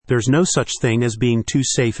There's no such thing as being too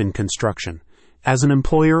safe in construction. As an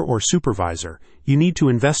employer or supervisor, you need to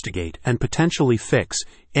investigate and potentially fix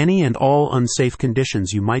any and all unsafe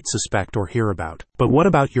conditions you might suspect or hear about. But what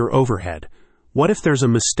about your overhead? What if there's a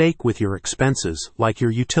mistake with your expenses, like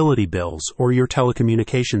your utility bills or your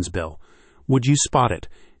telecommunications bill? Would you spot it?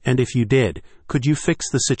 And if you did, could you fix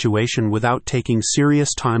the situation without taking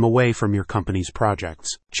serious time away from your company's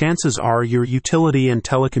projects? Chances are your utility and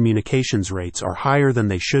telecommunications rates are higher than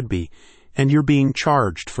they should be, and you're being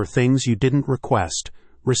charged for things you didn't request.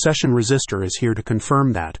 Recession Resistor is here to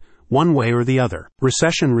confirm that, one way or the other.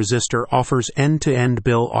 Recession Resistor offers end-to-end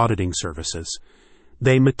bill auditing services.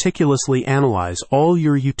 They meticulously analyze all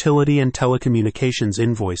your utility and telecommunications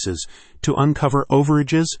invoices to uncover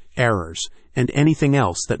overages, errors, and anything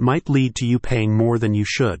else that might lead to you paying more than you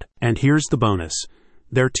should. And here's the bonus.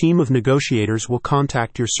 Their team of negotiators will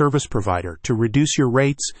contact your service provider to reduce your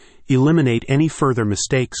rates, eliminate any further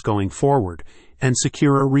mistakes going forward, and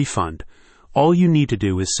secure a refund. All you need to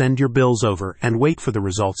do is send your bills over and wait for the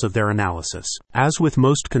results of their analysis. As with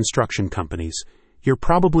most construction companies, you're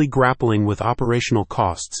probably grappling with operational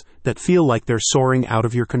costs that feel like they're soaring out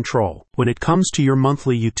of your control. When it comes to your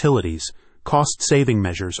monthly utilities, cost-saving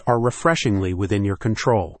measures are refreshingly within your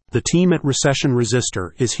control. The team at Recession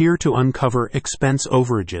Resistor is here to uncover expense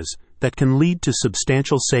overages that can lead to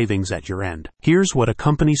substantial savings at your end. Here's what a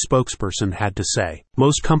company spokesperson had to say.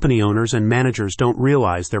 Most company owners and managers don't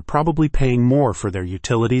realize they're probably paying more for their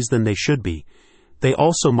utilities than they should be. They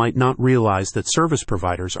also might not realize that service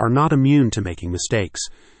providers are not immune to making mistakes.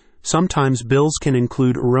 Sometimes bills can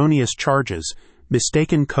include erroneous charges,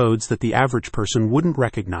 mistaken codes that the average person wouldn't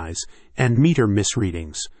recognize, and meter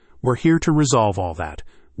misreadings. We're here to resolve all that.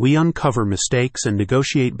 We uncover mistakes and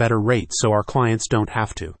negotiate better rates so our clients don't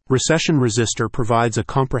have to. Recession Resistor provides a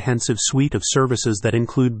comprehensive suite of services that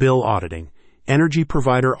include bill auditing, energy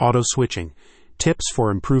provider auto switching, tips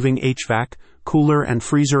for improving HVAC, cooler and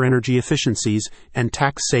freezer energy efficiencies, and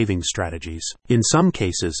tax saving strategies. In some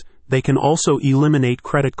cases, they can also eliminate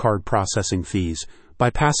credit card processing fees by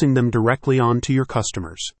passing them directly on to your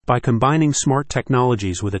customers. By combining smart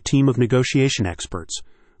technologies with a team of negotiation experts,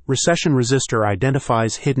 Recession Resistor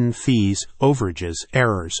identifies hidden fees, overages,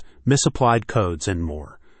 errors, misapplied codes, and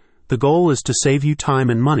more. The goal is to save you time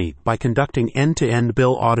and money by conducting end-to-end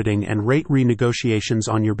bill auditing and rate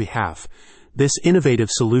renegotiations on your behalf. This innovative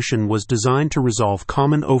solution was designed to resolve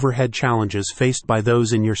common overhead challenges faced by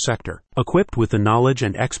those in your sector. Equipped with the knowledge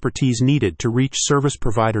and expertise needed to reach service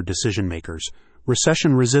provider decision-makers,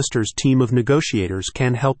 Recession Resistor's team of negotiators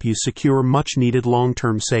can help you secure much-needed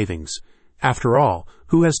long-term savings. After all,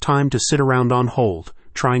 who has time to sit around on hold,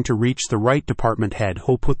 trying to reach the right department head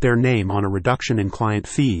who'll put their name on a reduction in client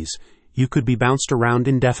fees? You could be bounced around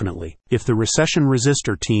indefinitely. If the Recession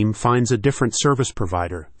Resistor team finds a different service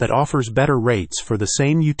provider that offers better rates for the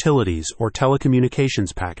same utilities or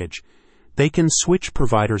telecommunications package, they can switch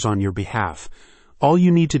providers on your behalf. All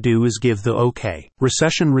you need to do is give the OK.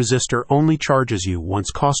 Recession Resistor only charges you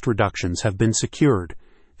once cost reductions have been secured,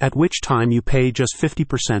 at which time you pay just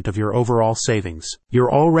 50% of your overall savings.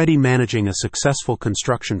 You're already managing a successful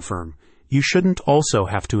construction firm. You shouldn't also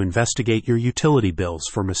have to investigate your utility bills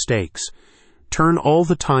for mistakes. Turn all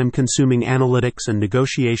the time-consuming analytics and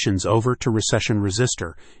negotiations over to Recession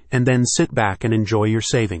Resistor, and then sit back and enjoy your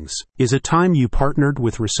savings. Is it time you partnered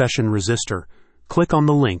with Recession Resistor? Click on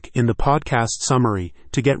the link in the podcast summary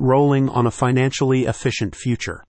to get rolling on a financially efficient future.